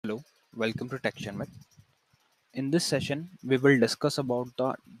Welcome to Tech Sharmit. In this session, we will discuss about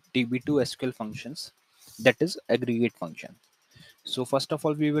the DB2 SQL functions, that is aggregate function. So first of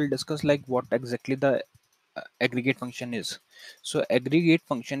all, we will discuss like what exactly the aggregate function is. So aggregate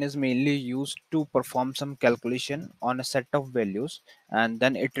function is mainly used to perform some calculation on a set of values and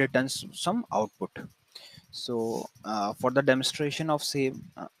then it returns some output. So for the demonstration of same,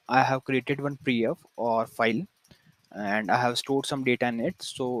 I have created one pref or file and I have stored some data in it.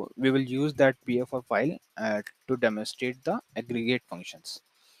 So we will use that PF or file to demonstrate the aggregate functions.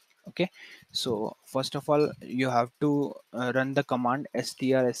 Okay. So first of all, you have to run the command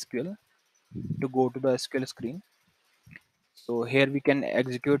strsql to go to the SQL screen. So here we can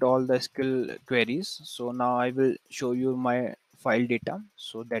execute all the SQL queries. So now I will show you my file data.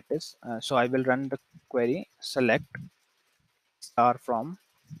 So that is, so I will run the query select star from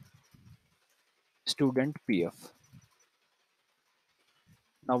student PF.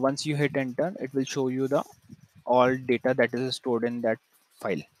 Now once you hit enter, it will show you the all data that is stored in that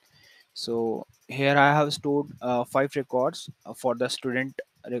file. So here I have stored 5 records for the student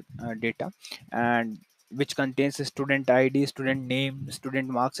data, and which contains a student ID, student name, student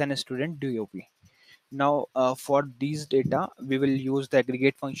marks, and a student DOP. Now for these data, we will use the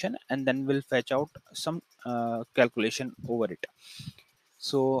aggregate function and then we'll fetch out some calculation over it.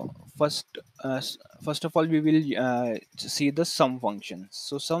 So first of all, we will see the sum function.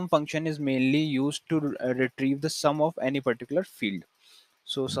 So sum function is mainly used to retrieve the sum of any particular field.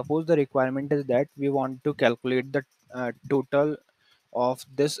 So suppose the requirement is that we want to calculate the total of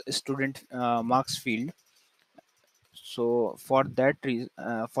this student marks field. So for that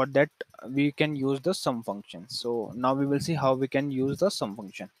we can use the sum function. So now we will see how we can use the sum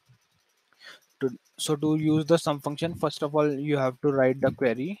function. To use the sum function, first of all you have to write the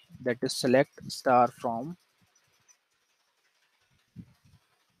query that is select star from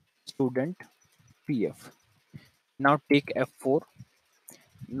student PF. Now take F4.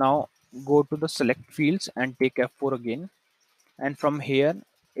 Now go to the select fields and take F4 again, and from here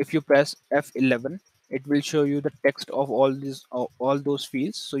if you press F11, it will show you the text of all those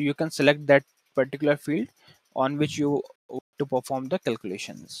fields. So you can select that particular field on which you want to perform the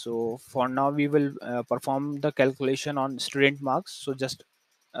calculation. So for now we will perform the calculation on student marks. So just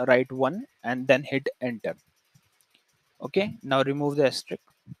write 1 and then hit enter. Okay, now remove the asterisk,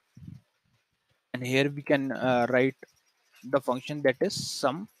 and here we can write the function that is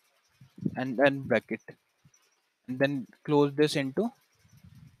sum and then bracket, and then close this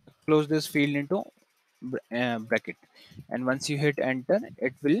field into bracket, and once you hit enter,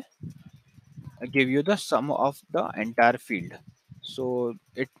 it will give you the sum of the entire field. So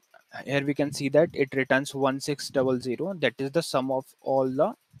it here we can see that it returns 1600. That is the sum of all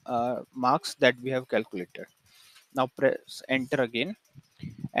the marks that we have calculated. Now press enter again,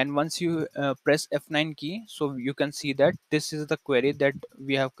 and once you press F9 key, so you can see that this is the query that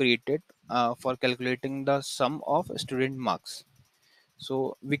we have created for calculating the sum of student marks.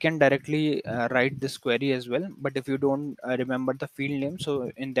 So we can directly write this query as well, but if you don't remember the field name,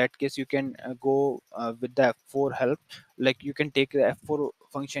 so in that case you can go with the F4 help. Like you can take the F4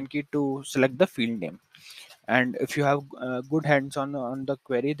 function key to select the field name, and if you have good hands on the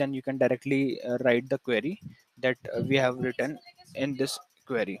query, then you can directly write the query that we have written in this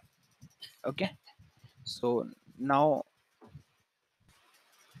query. Okay, so now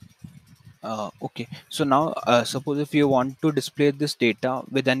okay, so now suppose if you want to display this data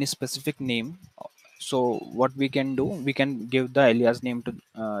with any specific name, so what we can do, we can give the alias name to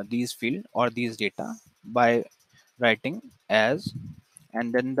these field or these data by writing as,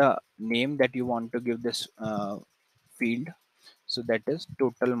 and then the name that you want to give this field. So that is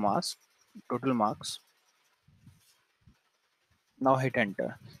total marks. Now hit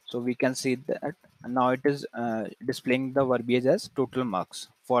enter. So we can see that now it is displaying the verbiage as total marks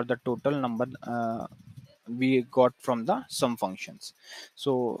for the total number we got from the sum functions.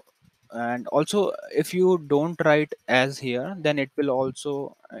 So and also if you don't write as here, then it will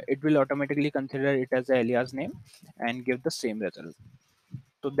also it will automatically consider it as a alias name and give the same result.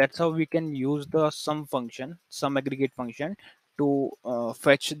 So that's how we can use the sum aggregate function to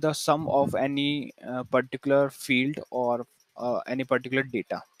fetch the sum of any particular field or any particular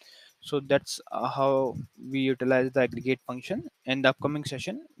data. So that's how we utilize the aggregate function. In the upcoming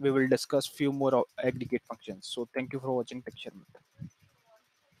session, we will discuss few more aggregate functions. So thank you for watching Tech Sharmit.